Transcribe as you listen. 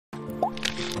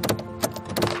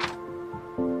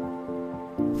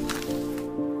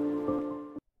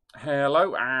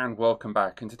Hello and welcome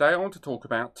back, and today I want to talk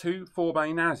about two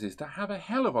 4-bay NASs that have a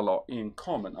hell of a lot in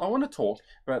common. I want to talk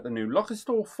about the new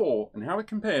Lockerstor 4 and how it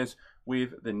compares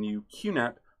with the new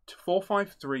QNAP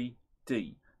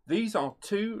TS-453D. These are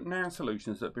two NAS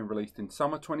solutions that have been released in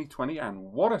summer 2020,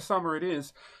 and what a summer it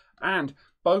is, and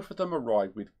both of them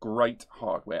arrive with great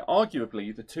hardware.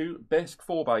 Arguably the two best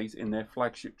 4-bays in their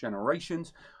flagship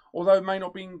generations, although may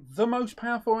not be the most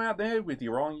powerful out there with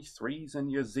your i3s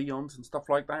and your Xeons and stuff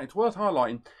like that. It's worth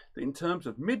highlighting that in terms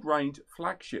of mid-range,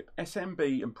 flagship,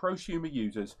 SMB and prosumer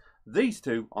users, these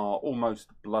two are almost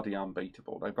bloody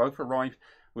unbeatable. They both arrive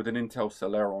with an Intel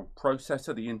Celeron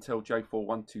processor, the Intel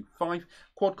J4125,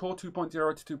 quad-core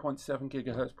 2.0 to 2.7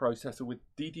 GHz processor with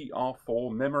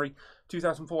DDR4 memory,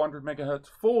 2400 MHz,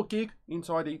 4 gig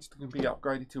inside each that can be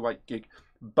upgraded to 8 gig.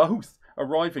 Both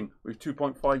arriving with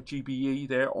 2.5 GBE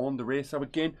there on the rear. So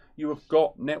again, you have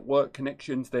got network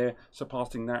connections there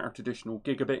surpassing that of traditional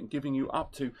gigabit and giving you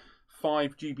up to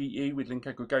 5 GBE with link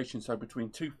aggregation, so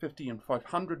between 250 and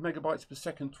 500 megabytes per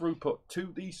second throughput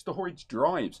to these storage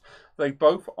drives. They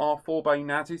both are 4-bay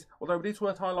NASs, although it is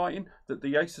worth highlighting that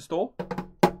the Lockerstor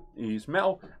is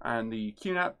metal and the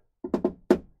QNAP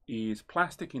is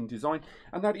plastic in design,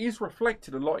 and that is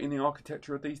reflected a lot in the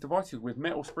architecture of these devices with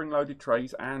metal spring-loaded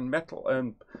trays and metal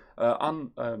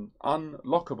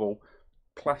unlockable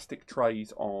plastic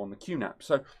trays on the QNAP.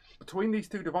 So between these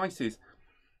two devices,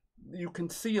 you can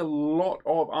see a lot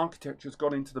of architecture's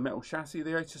gone into the metal chassis of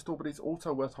the Lockerstor, but it's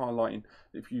also worth highlighting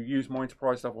that if you use more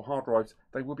enterprise level hard drives,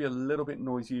 they will be a little bit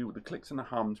noisier with the clicks and the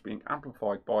hums being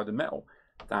amplified by the metal.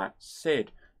 That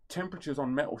said, temperatures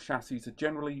on metal chassis are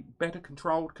generally better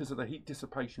controlled because of the heat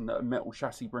dissipation that a metal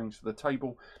chassis brings to the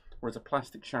table, whereas a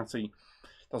plastic chassis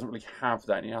doesn't really have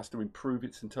that. It has to improve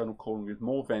its internal cooling with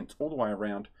more vents all the way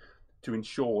around to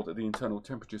ensure that the internal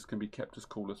temperatures can be kept as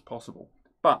cool as possible.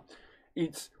 But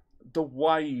it's the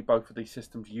way both of these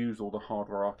systems use all the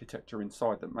hardware architecture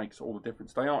inside that makes all the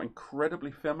difference. They are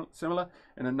incredibly similar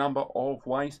in a number of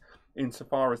ways,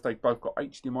 insofar as they've both got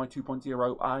HDMI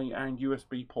 2.0A and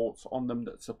USB ports on them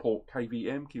that support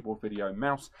KVM, keyboard, video,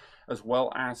 mouse, as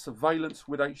well as surveillance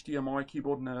with HDMI,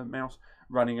 keyboard and mouse,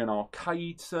 running an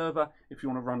arcade server. If you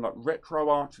want to run like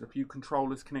RetroArch with a few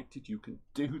controllers connected, you can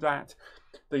do that.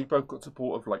 They've both got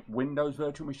support of like Windows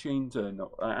virtual machines and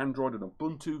Android and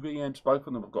Ubuntu VMs. Both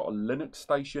of them have got a Linux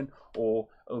station or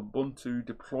Ubuntu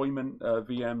deployment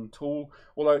VM tool.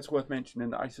 Although it's worth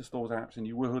mentioning that Lockerstor's apps, and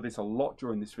you will hear this a lot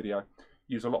during this video,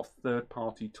 use a lot of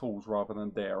third-party tools rather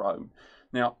than their own.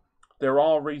 Now, there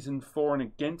are reasons for and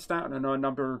against that, and I know a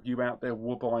number of you out there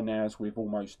will buy NAS with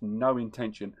almost no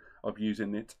intention of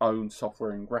using its own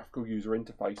software and graphical user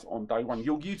interface on day one.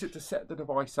 You'll use it to set the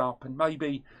device up and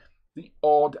maybe the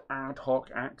odd ad hoc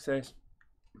access,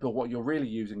 but what you're really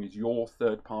using is your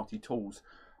third-party tools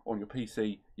on your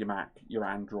PC, your Mac, your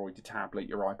Android, your tablet,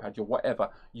 your iPad, your whatever.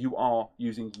 You are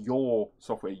using your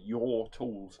software, your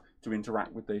tools to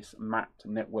interact with this mapped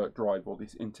network drive or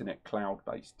this internet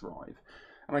cloud-based drive.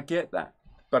 And I get that,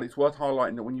 but it's worth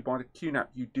highlighting that when you buy the QNAP,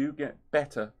 you do get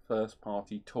better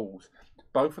first-party tools.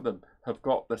 Both of them have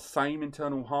got the same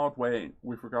internal hardware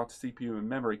with regard to CPU and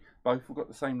memory. Both have got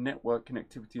the same network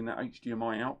connectivity and that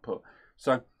HDMI output.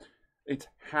 So it's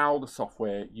how the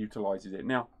software utilizes it.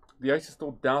 Now, the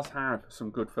Lockerstor does have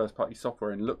some good first-party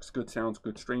software and looks good, sounds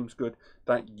good, streams good.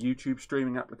 That YouTube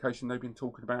streaming application they've been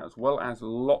talking about, as well as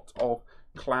lots of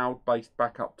cloud-based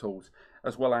backup tools,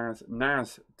 as well as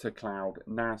NAS to cloud,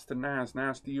 NAS to NAS,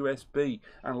 NAS to USB,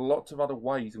 and lots of other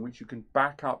ways in which you can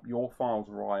back up your files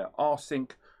via rsync,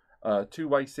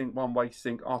 two-way sync, one-way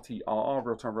sync, RTRR,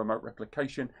 real-time remote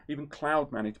replication, even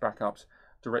cloud-managed backups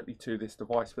directly to this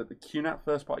device. But the QNAP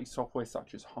first-party software,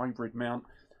 such as Hybrid Mount,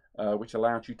 which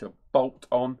allows you to bolt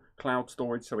on cloud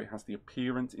storage so it has the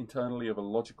appearance internally of a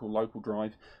logical local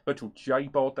drive. Virtual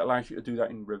JBOD that allows you to do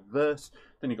that in reverse.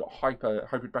 Then you've got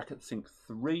Hybrid Backup Sync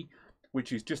 3,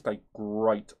 which is just a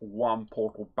great one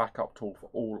portal backup tool for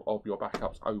all of your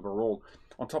backups overall.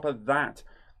 On top of that,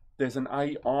 there's an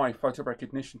AI photo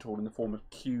recognition tool in the form of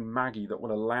QMaggie that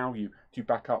will allow you to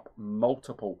back up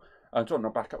multiple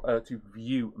to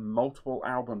view multiple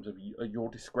albums of your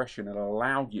discretion and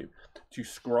allow you to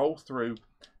scroll through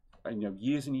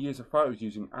years and years of photos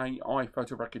using AI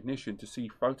photo recognition to see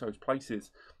photos, places,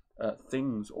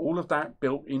 things, all of that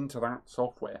built into that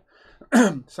software.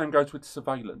 Same goes with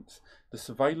surveillance. The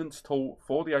surveillance tool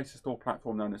for the Lockerstor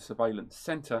platform, known as Surveillance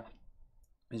Center,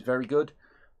 is very good,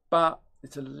 but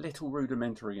it's a little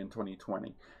rudimentary in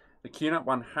 2020. The QNAP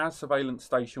one has Surveillance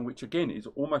Station, which again is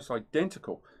almost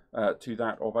identical to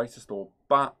that of Lockerstor,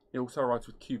 but it also arrives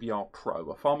with QVR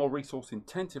Pro, a far more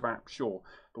resource-intensive app, sure,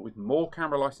 but with more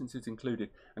camera licenses included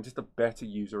and just a better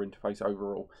user interface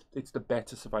overall. It's the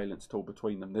better surveillance tool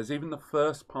between them. There's even the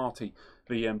first-party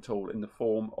VM tool in the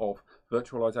form of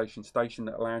Virtualization Station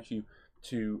that allows you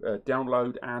to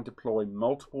download and deploy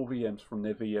multiple VMs from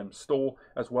their VM store,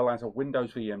 as well as a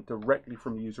Windows VM directly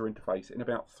from the user interface in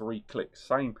about 3 clicks.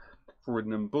 Same for an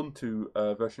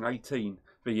Ubuntu version 18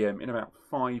 VM. In about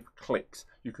 5 clicks,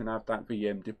 you can have that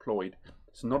VM deployed.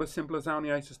 It's not as simple as on the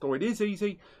Acer Store. It is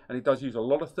easy, and it does use a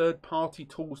lot of third-party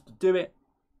tools to do it,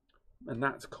 and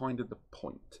that's kind of the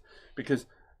point. Because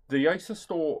the Acer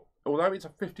Store, although it's a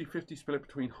 50-50 split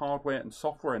between hardware and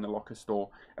software in the Lockerstor,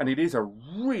 and it is a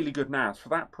really good NAS for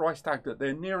that price tag that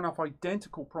they're near enough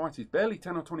identical prices, barely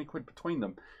 10 or 20 quid between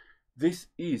them, this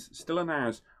is still a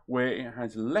NAS where it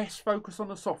has less focus on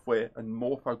the software and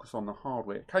more focus on the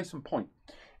hardware. Case in point,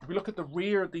 if we look at the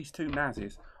rear of these two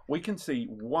NASes, we can see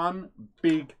one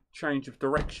big change of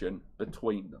direction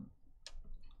between them.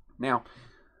 Now,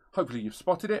 hopefully you've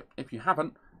spotted it. If you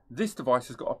haven't, this device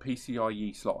has got a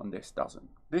PCIe slot and this doesn't.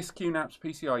 This QNAP's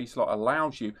PCIe slot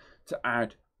allows you to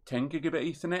add 10 gigabit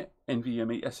Ethernet,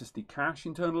 NVMe SSD cache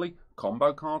internally,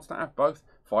 combo cards that have both,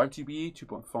 5GBE,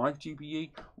 2.5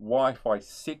 GBE, Wi-Fi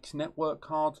 6 network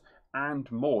cards,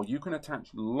 and more. You can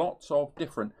attach lots of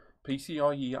different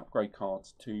PCIe upgrade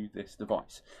cards to this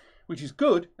device, which is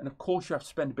good, and of course you have to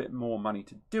spend a bit more money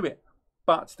to do it,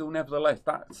 but still nevertheless,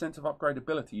 that sense of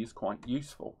upgradability is quite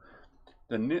useful.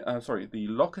 The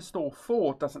Lockerstor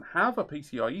 4 doesn't have a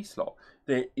PCIe slot.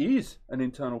 There is an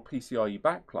internal PCIe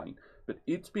backplane, but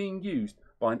it's being used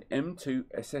by an M2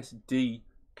 SSD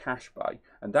cache bay,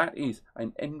 and that is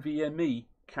an NVMe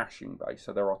caching bay.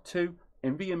 So there are 2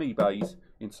 NVMe bays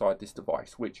inside this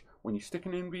device, which when you stick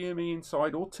an NVMe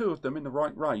inside, or 2 of them in the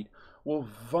right RAID, will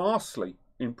vastly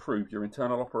improve your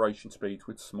internal operation speeds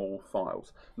with small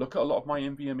files. Look at a lot of my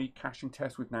NVMe caching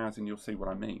tests with NAS and you'll see what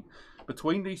I mean.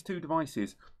 Between these two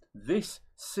devices, this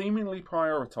seemingly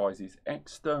prioritizes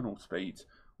external speeds,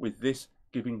 with this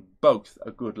giving both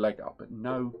a good leg up, but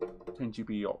no 10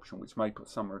 GB option, which may put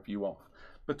some of you off.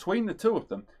 Between the two of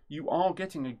them, you are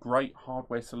getting a great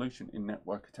hardware solution in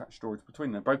network attached storage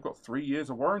between them. Both got 3 years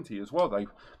of warranty as well.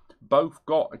 They've both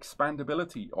got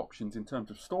expandability options in terms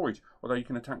of storage, although you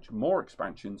can attach more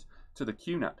expansions to the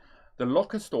QNAP. The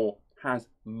Lockerstor has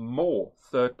more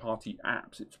third-party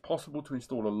apps. It's possible to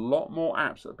install a lot more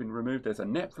apps that have been removed. There's a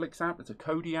Netflix app, there's a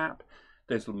Kodi app,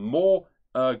 there's more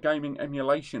gaming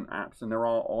emulation apps than there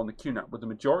are on the QNAP, with the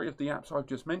majority of the apps I've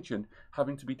just mentioned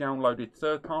having to be downloaded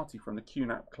third-party from the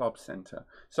QNAP Club Center.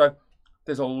 So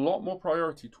there's a lot more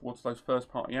priority towards those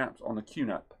first-party apps on the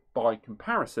QNAP by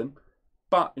comparison,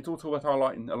 but it's also worth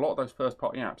highlighting a lot of those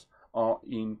first-party apps are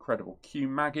incredible.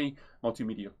 QMaggie,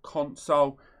 Multimedia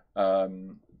Console,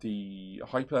 the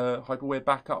hyperware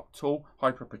backup tool,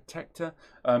 Hyper Protector.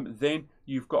 Then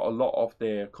you've got a lot of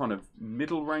their kind of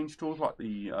middle range tools like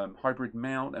the hybrid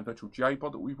mount and virtual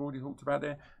JBOD that we've already talked about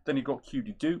there. Then you've got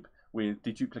QDedupe with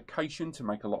deduplication to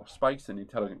make a lot of space and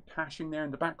intelligent caching there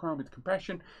in the background with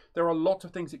compression. There are a lot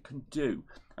of things it can do,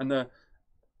 and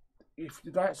if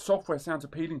that software sounds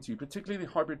appealing to you, particularly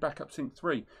the Hybrid Backup Sync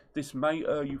 3, this may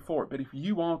err you for it. But if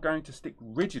you are going to stick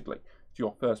rigidly to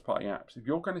your first-party apps, if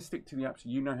you're going to stick to the apps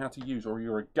you know how to use, or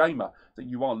you're a gamer that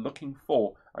you are looking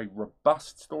for a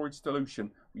robust storage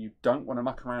solution where you don't want to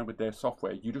muck around with their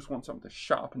software, you just want something to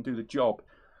shut up and do the job,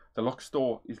 the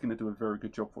Lockerstor is going to do a very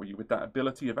good job for you with that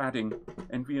ability of adding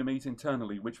NVMe's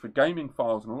internally, which for gaming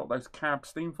files and a lot of those CAB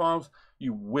Steam files,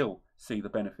 you will see the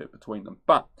benefit between them.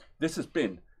 But this has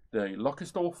been the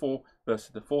Lockerstor 4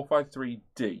 versus the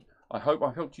 453D. I hope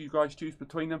I've helped you guys choose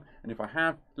between them, and if I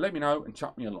have, let me know and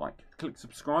chuck me a like. Click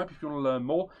subscribe if you want to learn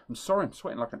more. I'm sorry I'm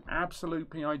sweating like an absolute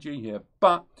PIG here,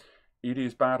 but it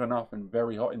is bad enough and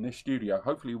very hot in this studio.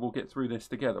 Hopefully we'll get through this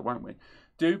together, won't we?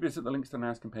 Do visit the links to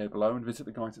NAS Compare below, and visit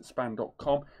the guys at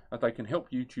span.com, as they can help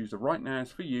you choose the right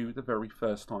NAS for you the very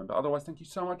first time. But otherwise, thank you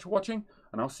so much for watching,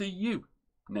 and I'll see you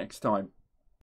next time.